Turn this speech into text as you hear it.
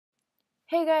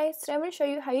Hey guys, today I'm going to show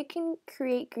you how you can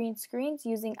create green screens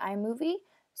using iMovie.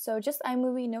 So just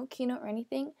iMovie, no Keynote or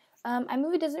anything.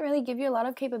 iMovie doesn't really give you a lot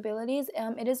of capabilities.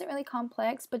 It isn't really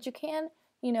complex, but you can,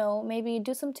 maybe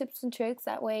do some tips and tricks.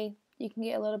 That way you can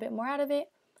get a little bit more out of it.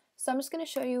 So I'm just going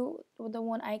to show you the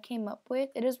one I came up with.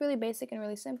 It is really basic and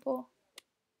really simple.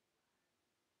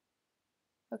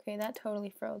 Okay, that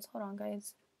totally froze. Hold on,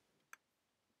 guys.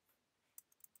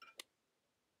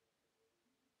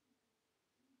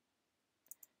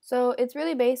 So it's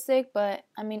really basic, but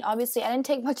I mean, obviously, I didn't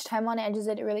take much time on it. I just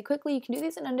did it really quickly. You can do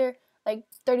this in under like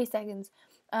 30 seconds.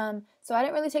 So I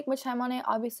didn't really take much time on it.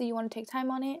 Obviously, you want to take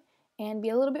time on it and be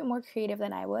a little bit more creative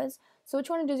than I was. So what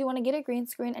you want to do is you want to get a green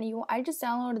screen, and I just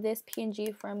downloaded this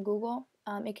PNG from Google.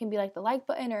 It can be like the like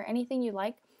button or anything you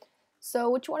like. So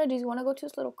what you want to do is you want to go to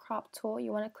this little crop tool.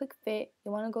 You want to click fit.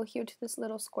 You want to go here to this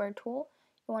little square tool.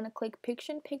 You want to click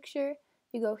picture in picture.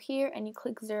 You go here and you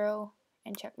click 0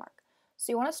 and check mark.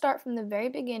 So you want to start from the very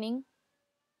beginning,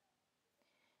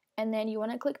 and then you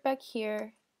want to click back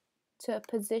here to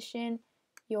position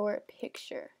your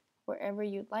picture wherever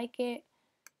you'd like it.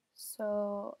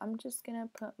 So I'm just going to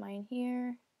put mine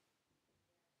here,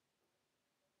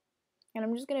 and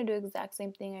I'm just going to do the exact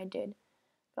same thing I did,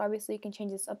 but obviously you can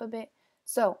change this up a bit.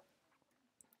 So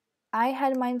I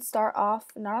had mine start off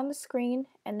not on the screen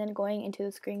and then going into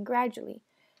the screen gradually.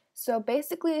 So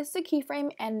basically, this is a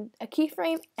keyframe, and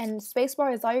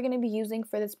spacebar is all you're going to be using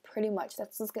for this pretty much.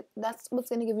 That's what's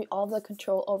going to give you all the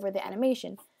control over the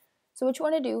animation. So what you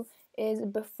want to do is,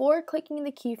 before clicking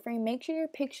the keyframe, make sure your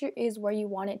picture is where you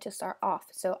want it to start off.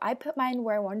 So I put mine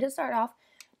where I wanted to start off.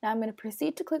 Now I'm going to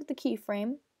proceed to click the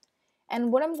keyframe,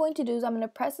 and what I'm going to do is I'm going to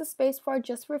press the spacebar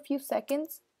just for a few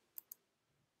seconds,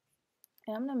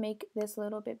 and I'm going to make this a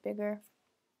little bit bigger.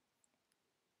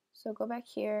 So go back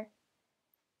here.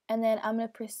 And then I'm going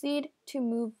to proceed to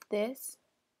move this,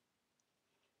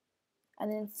 and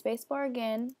then spacebar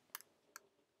again,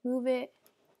 move it,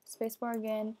 spacebar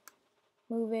again,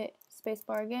 move it,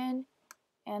 spacebar again,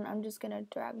 and I'm just going to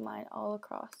drag mine all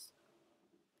across.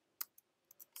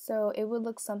 So it would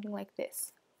look something like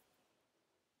this.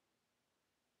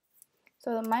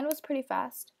 So mine was pretty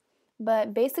fast,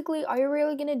 but basically all you're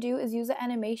really going to do is use the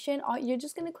animation. You're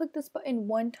just going to click this button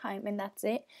one time, and that's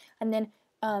it. And then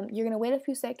you're going to wait a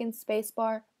few seconds,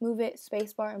 spacebar, move it,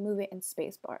 spacebar, move it, and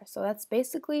spacebar. So that's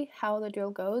basically how the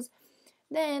drill goes.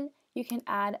 Then you can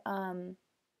add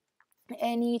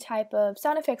any type of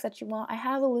sound effects that you want. I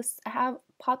have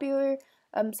popular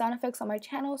sound effects on my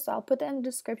channel, so I'll put that in the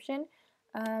description.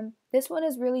 This one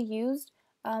is really used.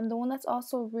 The one that's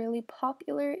also really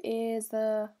popular is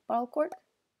the bottle cork.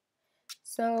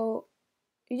 So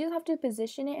you just have to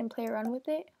position it and play around with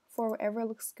it for whatever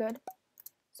looks good.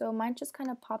 So mine just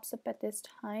kind of pops up at this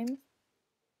time,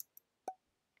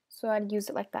 so I'd use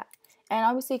it like that. And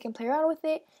obviously you can play around with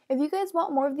it. If you guys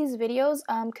want more of these videos,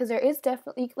 because there is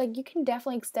definitely, you can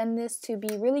definitely extend this to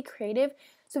be really creative.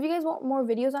 So if you guys want more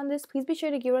videos on this, please be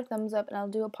sure to give it a thumbs up, and I'll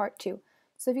do a part 2.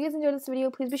 So if you guys enjoyed this video,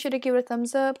 please be sure to give it a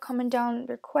thumbs up, comment down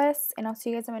requests, and I'll see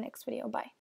you guys in my next video. Bye.